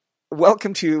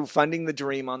Welcome to Funding the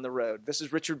Dream on the Road. This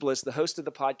is Richard Bliss, the host of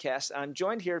the podcast. I'm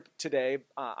joined here today.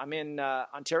 I'm in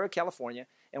Ontario, California,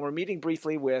 and we're meeting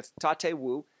briefly with Tate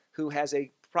Wu, who has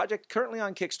a project currently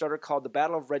on Kickstarter called the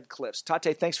Battle of Red Cliffs.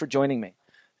 Tate, thanks for joining me.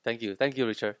 Thank you. Thank you,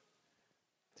 Richard.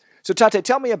 So Tate,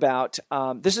 tell me about,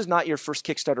 this is not your first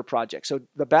Kickstarter project. So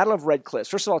the Battle of Red Cliffs.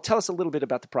 First of all, tell us a little bit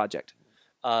about the project.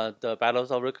 The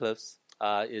Battles of Red Cliffs,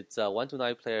 it's a 1 to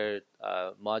 9 player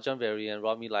Mahjong variant,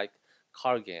 Rummy-like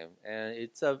card game. And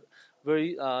it's a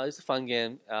it's a fun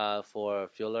game for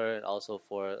filler and also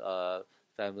for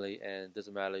family. And it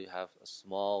doesn't matter you have a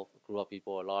small group of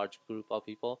people or a large group of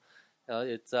people.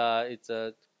 It's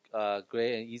a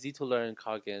great and easy to learn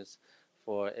card games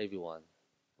for everyone.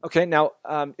 Okay, now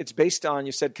it's based on,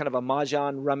 you said, kind of a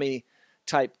Mahjong Rummy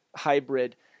type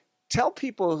hybrid. Tell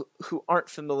people who aren't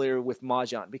familiar with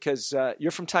Mahjong, because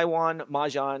you're from Taiwan.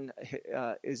 Mahjong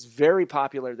is very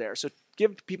popular there. So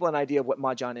give people an idea of what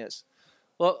Mahjong is.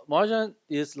 Well, Mahjong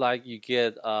is like you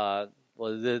get, there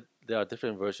are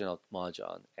different versions of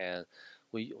Mahjong. And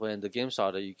when the game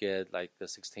started, you get like the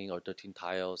 16 or 13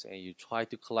 tiles, and you try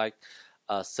to collect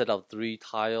a set of 3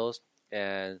 tiles.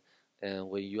 And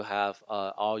when you have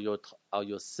all your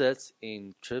sets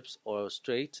in trips or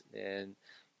straight, and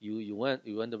you win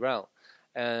the round.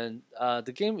 And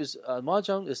the game is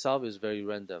Mahjong itself is very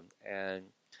random, and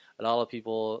a lot of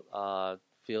people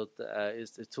feel that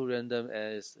it's too random,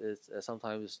 and it's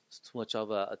sometimes it's too much of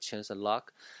a chance and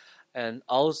luck. And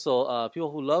also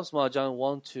people who love Mahjong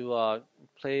want to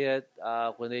play it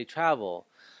when they travel.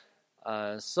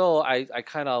 So I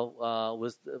kind of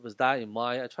with that in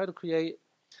mind, I try to create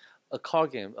a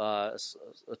card game, a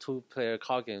 2-player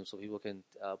card game, so people can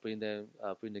bring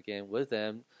the game with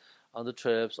them on the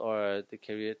trips, or they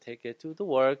take it to the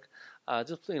work.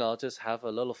 Just have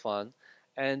a little fun.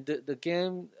 And the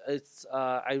game, it's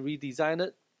I redesigned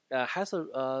it. Has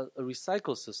a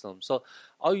recycle system, so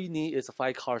all you need is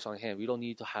 5 cards on hand. We don't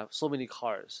need to have so many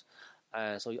cards,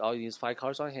 so all you need is 5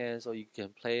 cards on hand, so you can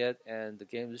play it. And the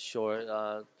game is short.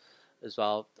 It's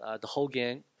about the whole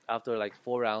game. After like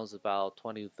 4 rounds, about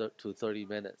 20 to 30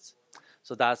 minutes.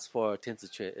 So that's for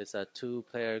Tianzicue. It's a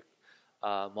 2-player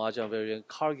Mahjong variant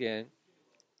card game,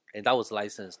 and that was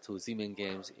licensed to Zeman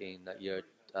Games in the year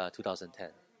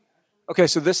 2010. Okay,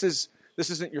 so this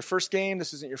isn't your first game.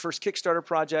 This isn't your first Kickstarter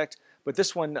project, but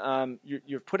this one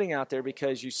you're putting out there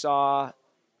because you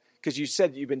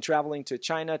said you've been traveling to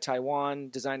China, Taiwan,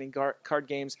 designing card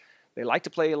games. They like to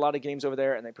play a lot of games over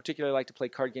there, and they particularly like to play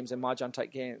card games and Mahjong-type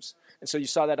games. And so you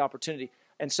saw that opportunity.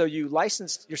 And so you're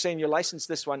saying you licensed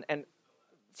this one, and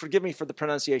forgive me for the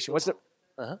pronunciation. What's it?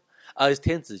 It's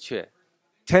Tianzicue.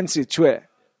 Tianzicue.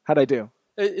 How'd I do?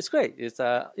 It's great. It's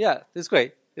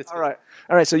great. All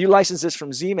right. So you licensed this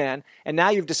from Z-Man, and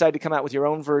now you've decided to come out with your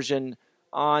own version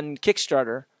on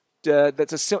Kickstarter.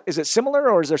 Is it similar,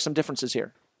 or is there some differences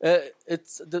here?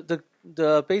 It's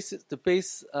the basic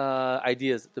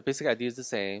idea is the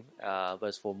same, but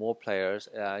it's for more players.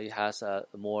 It has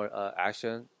more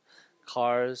action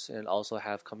cards, and also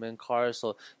have command cards.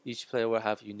 So each player will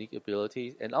have unique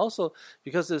abilities, and also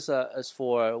because it's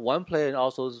for one player and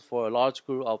also it's for a large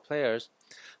group of players,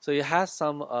 so it has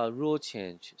some rule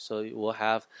change. So it will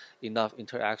have enough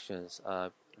interactions,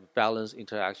 balanced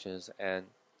interactions, and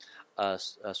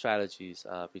strategies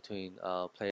between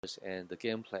players and the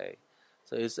gameplay.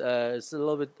 So it's a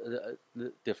little bit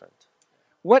different.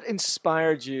 What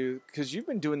inspired you, because you've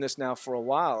been doing this now for a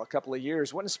while, a couple of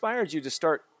years, what inspired you to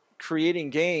start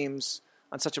creating games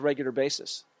on such a regular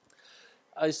basis?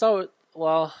 I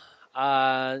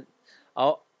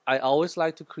always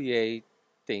like to create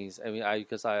things. I mean,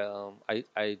 because I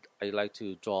like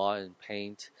to draw and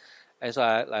paint, and so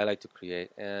I like to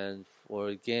create. And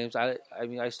for games, I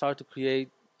start to create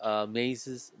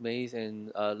maze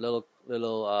and little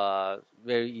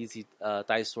very easy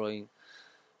dice throwing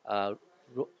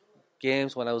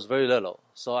games when I was very little.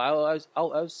 So I was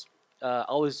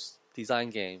always design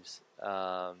games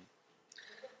I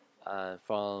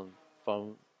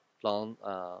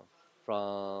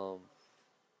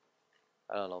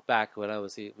don't know, back when I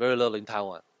was very little in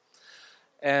Taiwan.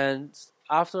 And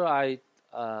after I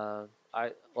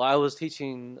was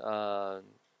teaching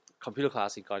computer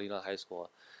class in Gardena High School,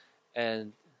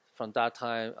 and from that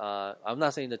time, I'm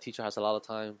not saying the teacher has a lot of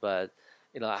time, but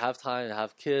I have time. I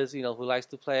have kids, who likes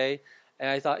to play, and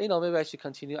I thought, maybe I should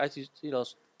continue. I should,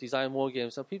 design more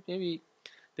games. So maybe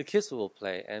the kids will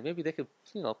play, and maybe they could,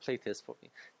 play test for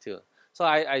me too. So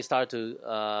I started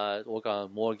to work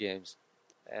on more games,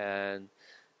 and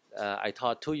I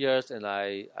taught 2 years, and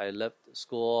I left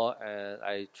school, and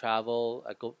I travel.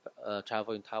 I go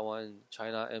travel in Taiwan,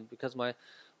 China, and because my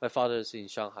father is in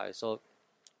Shanghai, so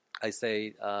I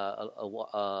stayed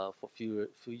for few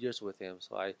years with him.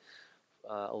 So I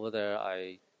over there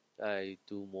I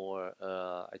do more.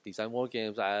 I design more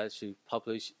games. I actually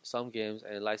publish some games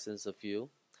and license a few.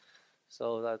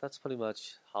 So that's pretty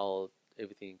much how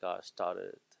everything got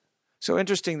started. So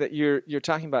interesting that you're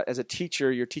talking about, as a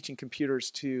teacher, you're teaching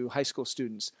computers to high school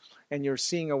students, and you're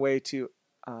seeing a way to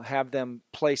have them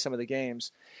play some of the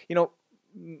games. You know,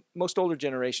 most older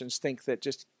generations think that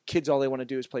just kids, all they want to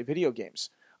do is play video games.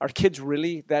 Are kids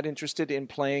really that interested in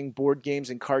playing board games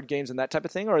and card games and that type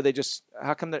of thing, or are they just,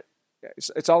 how come that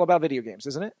it's all about video games,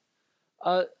 isn't it?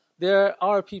 There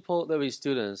are people that we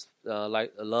students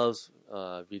loves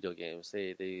video games.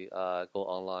 They go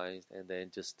online and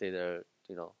then just stay there,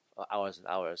 hours and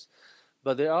hours.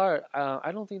 But there are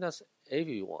I don't think that's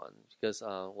everyone, because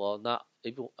not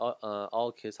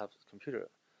all kids have a computer,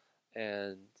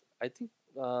 and I think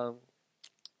not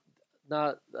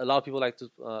a lot of people a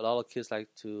lot of kids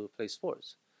like to play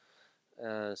sports,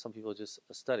 and some people just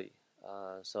study.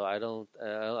 So I don't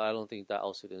think that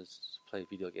all students play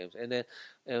video games. And then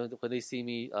when they see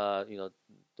me,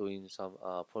 doing some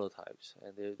prototypes,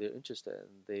 and they're interested,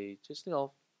 and they just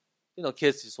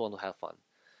kids just want to have fun,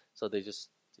 so they just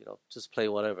play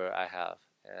whatever I have,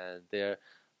 and they're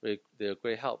great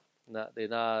help. They're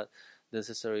not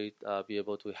necessarily be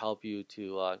able to help you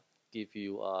to give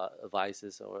you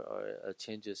advices or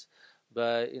changes,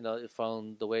 but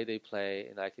from the way they play,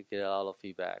 and I could get a lot of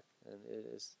feedback, and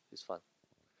it's fun.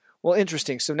 Well,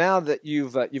 interesting. So now that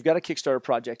you've got a Kickstarter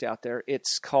project out there,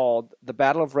 it's called The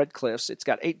Battle of Red Cliffs. It's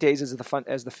got 8 days as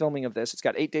the filming of this. It's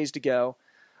got 8 days to go.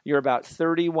 You're about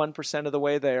 31% of the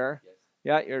way there.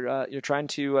 Yes. Yeah, you're trying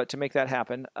to make that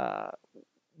happen.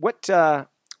 What's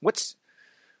let's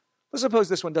suppose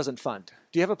this one doesn't fund.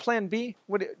 Do you have a plan B?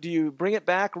 Do you bring it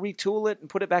back, retool it, and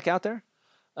put it back out there?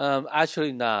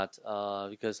 Actually not,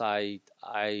 because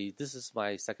this is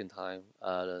my second time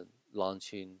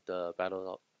launching the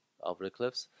Battle of Red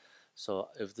Cliffs. So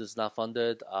if this is not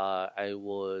funded, I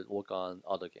would work on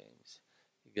other games,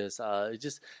 because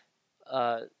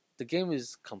the game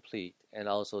is complete, and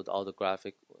also all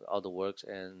the works,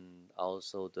 and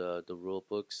also the rule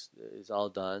books is all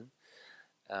done.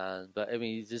 But I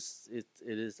mean, it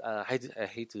is. I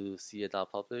hate to see it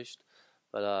not published,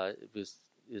 but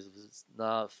it's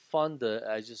not funded.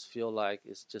 I just feel like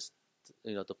it's just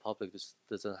the public just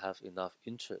doesn't have enough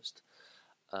interest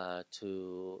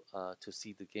to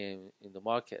see the game in the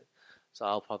market. So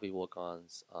I'll probably work on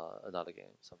another game.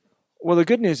 Well, the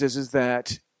good news is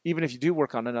that even if you do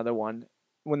work on another one,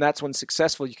 when that's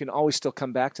successful, you can always still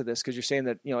come back to this, because you're saying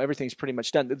that everything's pretty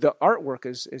much done. The artwork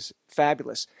is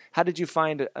fabulous. How did you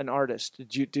find an artist?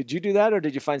 Did you do that, or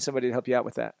did you find somebody to help you out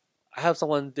with that? I have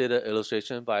someone did an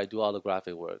illustration, but I do all the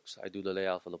graphic works. I do the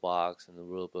layout for the box and the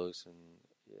rule books,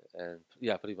 and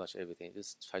pretty much everything.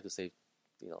 Just try to save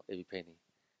every penny.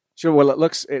 Sure. Well, it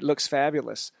looks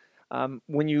fabulous.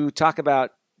 When you talk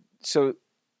about, so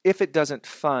if it doesn't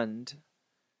fund,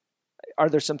 are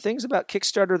there some things about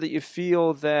Kickstarter that you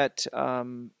feel that,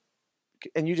 and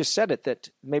you just said it, that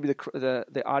maybe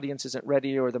the audience isn't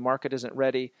ready, or the market isn't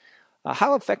ready?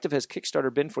 How effective has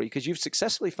Kickstarter been for you? Because you've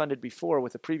successfully funded before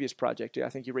with a previous project. I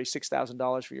think you raised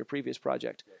 $6,000 for your previous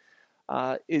project.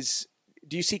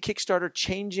 Do you see Kickstarter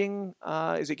changing?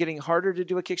 Is it getting harder to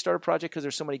do a Kickstarter project because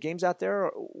there's so many games out there?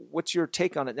 Or what's your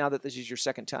take on it now that this is your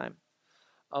second time?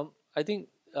 I think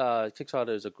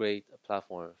Kickstarter is a great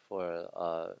platform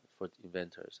for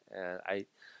inventors, and I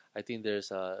think there's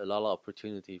a lot of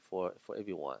opportunity for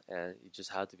everyone, and you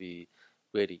just have to be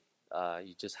ready.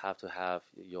 You just have to have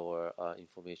your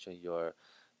information, your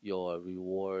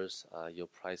rewards, your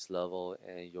price level,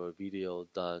 and your video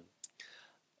done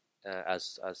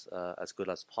as good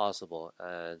as possible.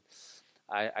 And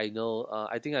I know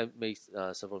I think I made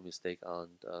several mistakes on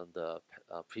the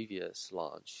previous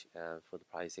launch, and for the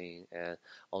pricing, and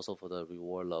also for the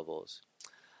reward levels.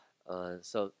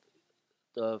 So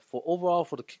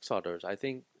for the Kickstarters, I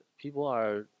think people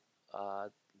are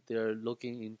they're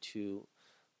looking into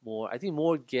more. I think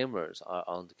more gamers are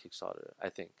on the Kickstarter, I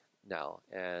think, now,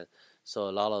 and so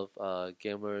a lot of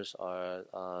gamers are.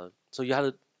 So you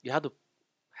have to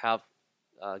have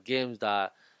games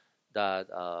that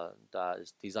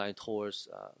is designed towards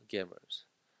gamers,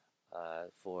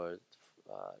 for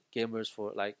gamers,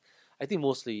 for like, I think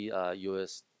mostly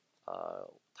US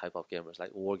type of gamers,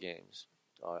 like war games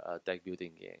or deck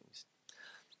building games.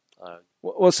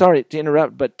 Well, sorry to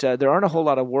interrupt, but there aren't a whole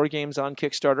lot of war games on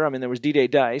Kickstarter. I mean, there was D-Day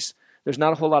Dice. There's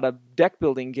not a whole lot of deck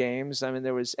building games. I mean,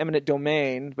 there was Eminent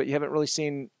Domain, but you haven't really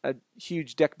seen a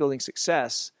huge deck building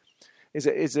success.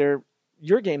 Is there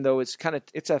your game though? It's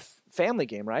a family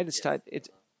game, right? It's yes. tied. It's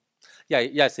Yeah,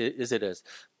 yes, it is.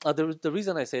 The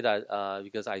reason I say that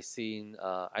because I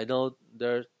know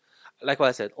there, like what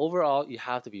I said. Overall, you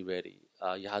have to be ready.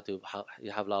 You have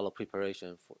a lot of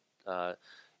preparation for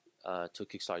to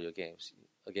kickstart your games.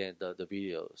 Again, the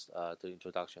videos, the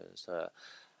introductions,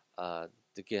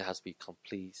 the game has to be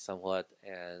complete somewhat,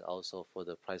 and also for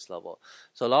the price level.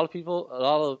 So a lot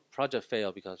of projects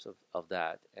fail because of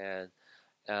that, and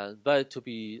but to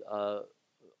be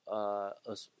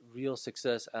real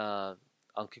success on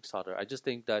Kickstarter, I just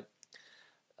think that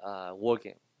war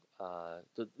game,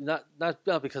 not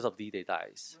because of D-Day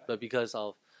dice, right, but because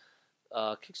of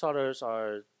Kickstarters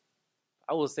are,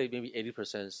 I would say maybe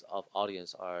 80% of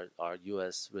audience are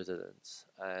U.S. residents,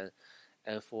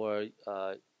 and for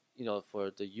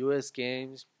for the U.S.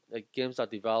 games, like games that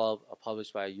developed or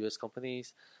published by U.S.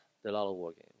 companies, there are a lot of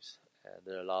war games, and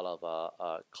there are a lot of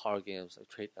card games,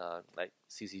 like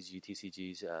CCG,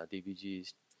 TCGs,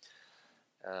 DBGs,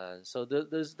 and so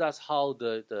that's how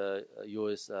the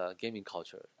U.S. Gaming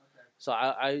culture. Okay. So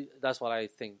I that's what I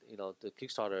think. The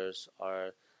Kickstarters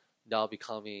are now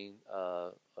becoming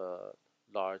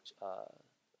large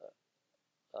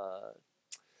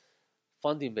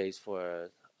funding base for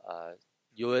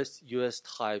US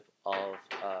type of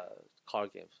card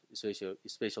games,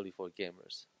 especially for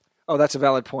gamers. Oh, that's a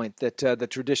valid point. That the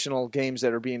traditional games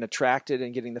that are being attracted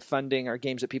and getting the funding are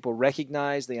games that people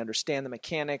recognize. They understand the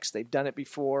mechanics. They've done it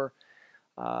before,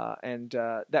 and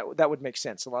that would make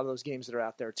sense. A lot of those games that are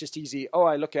out there, it's just easy. Oh,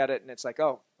 I look at it and it's like,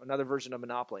 oh, another version of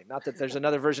Monopoly. Not that there's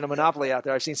another version of Monopoly out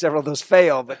there. I've seen several of those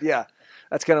fail, but yeah,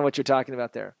 that's kind of what you're talking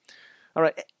about there. All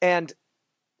right, and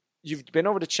you've been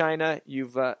over to China.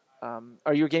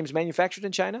 Are your games manufactured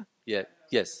in China? Yeah.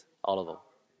 Yes, all of them.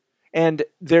 And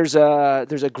there's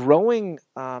a growing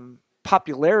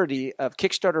popularity of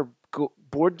Kickstarter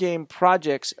board game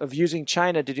projects of using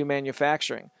China to do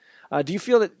manufacturing. Do you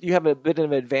feel that you have a bit of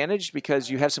an advantage because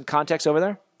you have some contacts over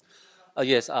there?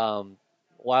 Yes. While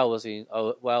I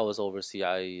was overseas,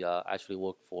 I actually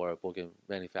worked for a board game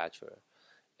manufacturer,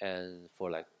 and for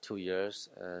like 2 years,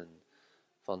 and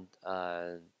from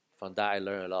that I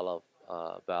learned a lot of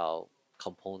about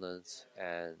components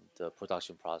and the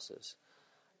production process.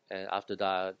 And after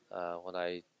that, when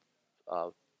I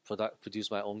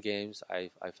produce my own games, I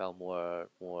found more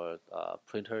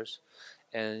printers,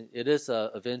 and it is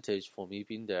a advantage for me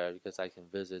being there because I can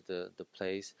visit the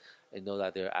place and know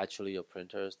that they're actually your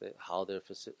printers, how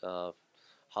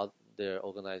they're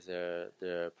organize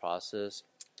their process,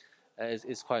 and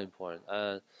it's quite important.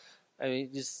 I mean,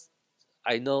 just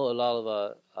I know a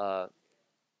lot of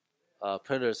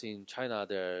printers in China.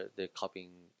 They're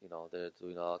copying, they're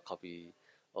doing a copy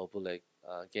or bootleg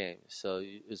games. So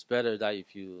it's better that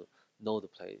if you know the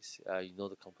place, you know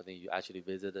the company, you actually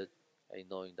visit it, and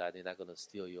knowing that they're not going to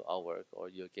steal your artwork or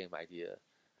your game idea.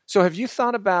 So have you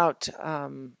thought about,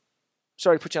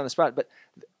 sorry to put you on the spot, but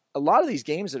a lot of these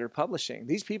games that are publishing,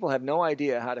 these people have no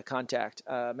idea how to contact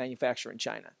a manufacturer in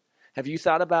China. Have you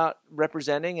thought about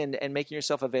representing and making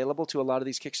yourself available to a lot of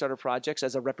these Kickstarter projects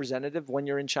as a representative when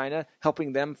you're in China,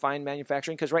 helping them find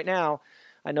manufacturing? Because right now,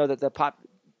 I know that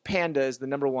Panda is the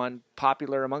number one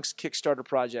popular amongst Kickstarter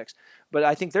projects, but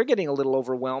I think they're getting a little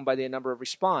overwhelmed by the number of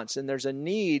response, and there's a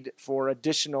need for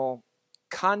additional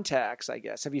contacts, I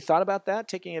guess. Have you thought about that,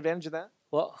 taking advantage of that?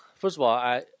 Well, first of all,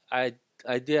 I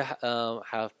did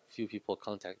have few people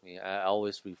contact me. I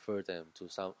always refer them to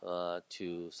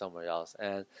somewhere else,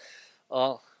 and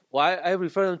why I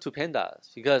refer them to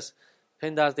Pandas, because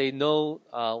Pandas, they know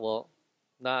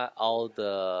not all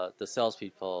the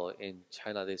salespeople in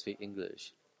China, they speak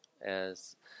English,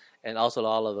 and also a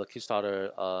lot of the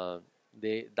Kickstarter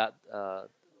they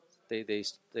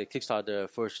kickstart their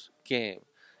first game,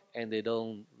 and they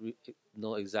don't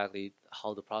know exactly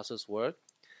how the process works.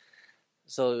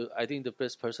 So I think the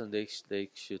best person they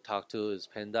should talk to is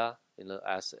Panda,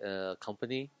 as a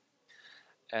company.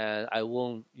 And I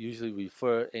won't usually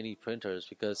refer any printers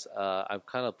because I'm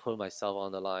kind of putting myself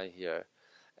on the line here,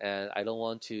 and I don't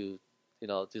want to,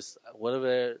 just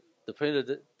whatever the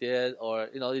printer did, or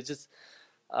it's just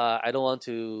I don't want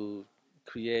to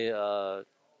create I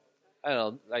don't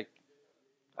know, like,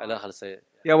 I don't know how to say it.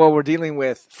 Yeah, well, we're dealing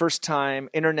with first-time,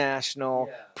 international,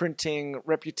 printing,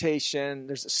 reputation.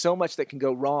 There's so much that can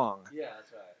go wrong. Yeah,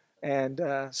 that's right. And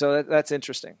so that's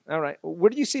interesting. All right.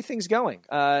 Where do you see things going?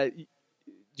 Do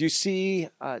you see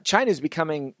China is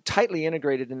becoming tightly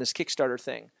integrated in this Kickstarter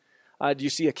thing? Do you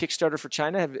see a Kickstarter for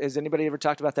China? Has anybody ever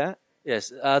talked about that?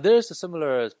 Yes, there's a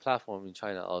similar platform in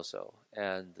China also.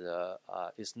 And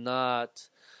it's not,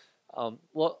 a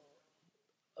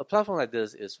platform like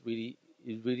this it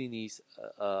really needs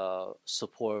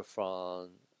support from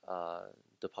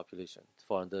the population,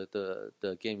 from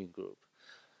the gaming group.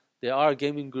 There are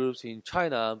gaming groups in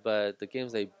China, but the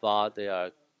games they bought, they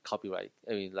are copyright.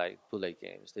 I mean, like bootleg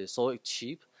games. They're so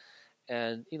cheap,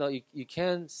 and you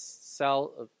can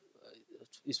sell,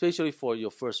 especially for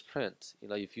your first print.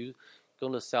 If you're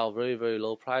going to sell very very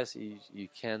low price, you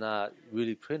cannot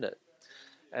really print it.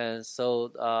 And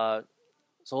so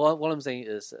what I'm saying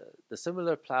is the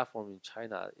similar platform in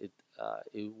China,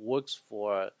 it works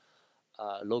for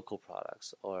local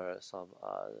products or some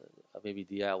maybe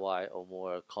DIY or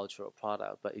more cultural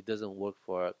product, but it doesn't work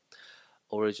for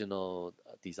original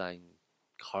design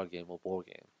card game or board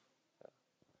game.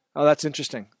 Oh, that's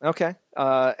interesting. Okay.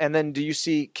 And then do you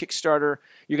see Kickstarter,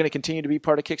 you're going to continue to be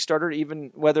part of Kickstarter,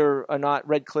 even whether or not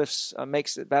Red Cliffs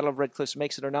makes it, Battle of Red Cliffs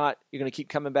makes it or not, you're going to keep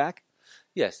coming back?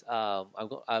 Yes. I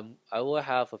will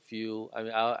have a few,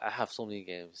 I have so many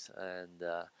games,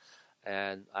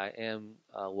 and I am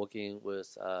working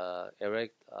with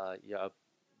Eric,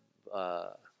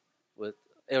 with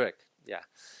Eric, yeah.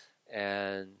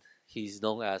 And he's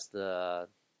known as the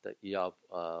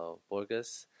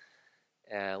Burgess.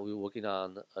 And we're working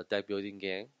on a deck building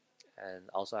game, and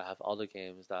also I have other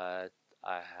games that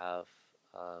I have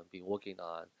been working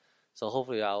on. So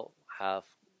hopefully I'll have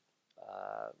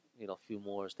a few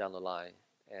more down the line,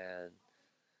 and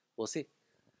we'll see.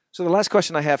 So the last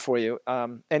question I have for you,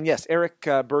 and yes, Eric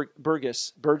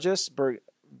Burgess. I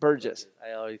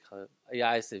already call it. Yeah,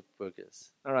 I say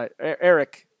Burgess. All right,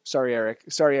 Eric. Sorry, Eric.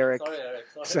 Sorry.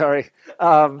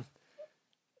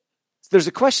 There's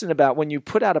a question about when you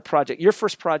put out a project. Your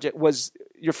first project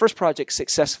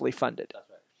successfully funded. That's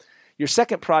right. Your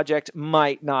second project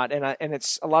might not, and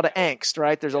it's a lot of angst,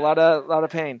 right? There's a lot of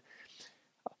pain.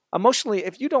 Emotionally,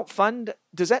 if you don't fund,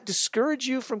 does that discourage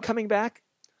you from coming back?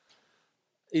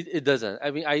 It doesn't.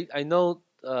 I mean, I know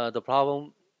the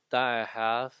problem that I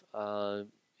have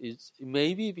is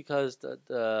maybe because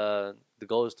the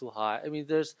goal is too high. I mean,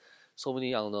 there's so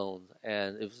many unknowns,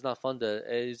 and if it's not funded,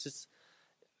 it's just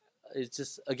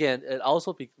again, it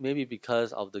also maybe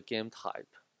because of the game type,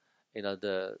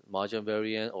 the Mahjong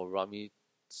variant or Rummy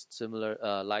similar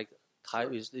like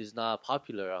type is not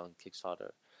popular on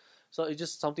Kickstarter, so it's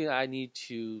just something I need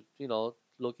to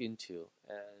look into.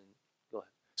 And go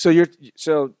ahead.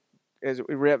 So as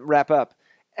we wrap up,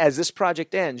 as this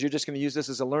project ends, you're just going to use this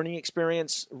as a learning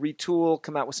experience, retool,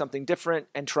 come out with something different,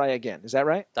 and try again. Is that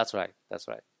right? That's right.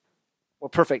 Well,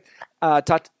 perfect.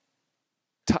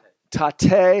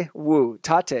 Tate Wu.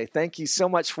 Tate, thank you so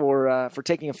much for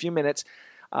taking a few minutes,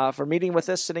 for meeting with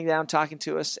us, sitting down, talking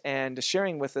to us, and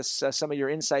sharing with us some of your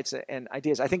insights and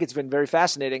ideas. I think it's been very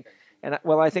fascinating, and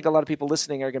I think a lot of people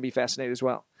listening are going to be fascinated as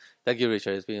well. Thank you,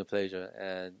 Richard. It's been a pleasure,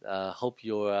 and hope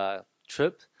your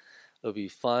trip will be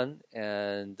fun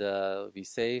and be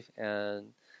safe,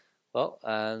 and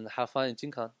have fun in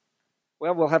Gen Con.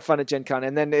 Well, we'll have fun at Gen Con.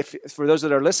 And then for those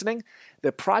that are listening,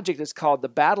 the project is called The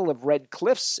Battle of Red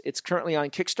Cliffs. It's currently on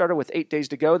Kickstarter with 8 days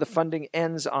to go. The funding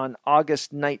ends on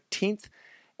August 19th,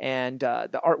 and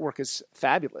the artwork is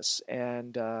fabulous.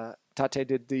 And Tate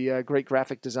did the great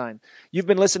graphic design. You've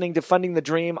been listening to Funding the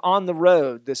Dream on the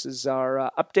Road. This is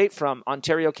our update from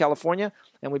Ontario, California,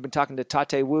 and we've been talking to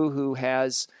Tate Wu, who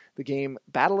has the game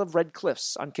Battle of Red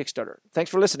Cliffs on Kickstarter. Thanks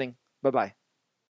for listening. Bye-bye.